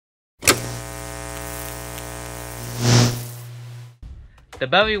The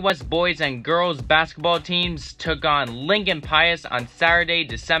Bellevue West boys and girls basketball teams took on Lincoln Pius on Saturday,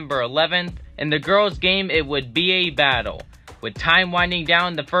 December 11th. In the girls game, it would be a battle. With time winding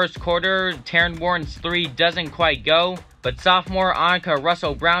down the first quarter, Taryn Warren's three doesn't quite go, but sophomore Annika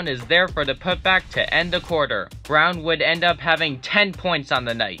Russell-Brown is there for the putback to end the quarter. Brown would end up having 10 points on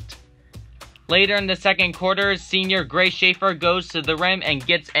the night. Later in the second quarter, senior Grace Schaefer goes to the rim and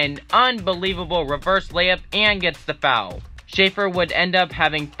gets an unbelievable reverse layup and gets the foul. Schaefer would end up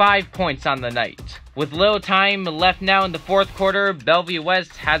having 5 points on the night. With little time left now in the fourth quarter, Bellevue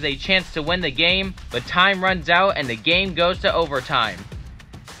West has a chance to win the game, but time runs out and the game goes to overtime.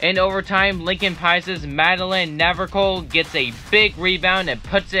 In overtime, Lincoln Pius' Madeline Navarcole gets a big rebound and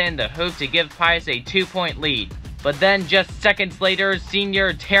puts it in the hoop to give Pius a 2-point lead. But then just seconds later,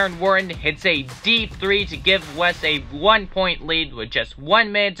 senior Taryn Warren hits a deep three to give West a 1-point lead with just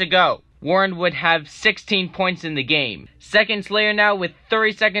 1 minute to go. Warren would have 16 points in the game. Seconds later now, with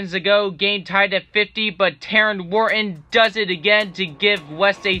 30 seconds to go, game tied at 50, but Taryn Warren does it again to give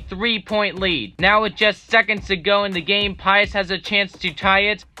West a 3-point lead. Now with just seconds to go in the game, Pius has a chance to tie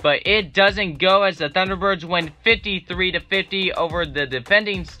it, but it doesn't go as the Thunderbirds win 53-50 over the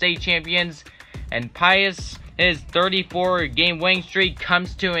defending state champions, and Pius' 34-game winning streak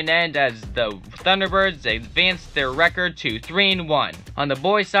comes to an end as the Thunderbirds advance their record to 3-1. On the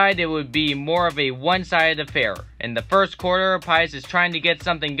boys' side, it would be more of a one-sided affair. In the first quarter, Pius is trying to get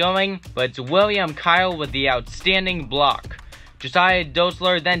something going, but it's William Kyle with the outstanding block. Josiah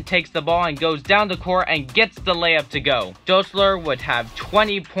Dosler then takes the ball and goes down the court and gets the layup to go. Dosler would have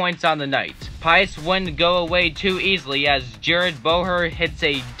 20 points on the night. Pius wouldn't go away too easily as Jared Boher hits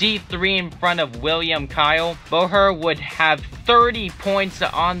a deep three in front of William Kyle. Boher would have 30 points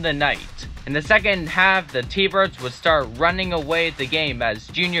on the night. In the second half, the T-Birds would start running away at the game as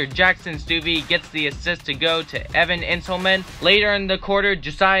junior Jackson Stuvey gets the assist to go to Evan Inselman. Later in the quarter,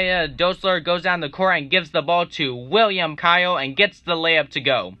 Josiah Dosler goes down the court and gives the ball to William Kyle and gets the layup to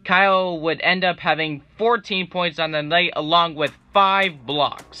go. Kyle would end up having 14 points on the night along with 5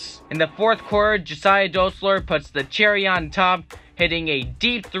 blocks. In the fourth quarter, Josiah Dosler puts the cherry on top, hitting a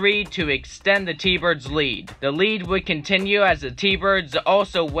deep three to extend the T-Birds' lead. The lead would continue as the T-Birds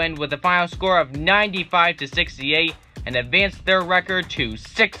also win with a final score of 95-68 and advance their record to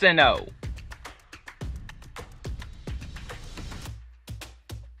 6-0.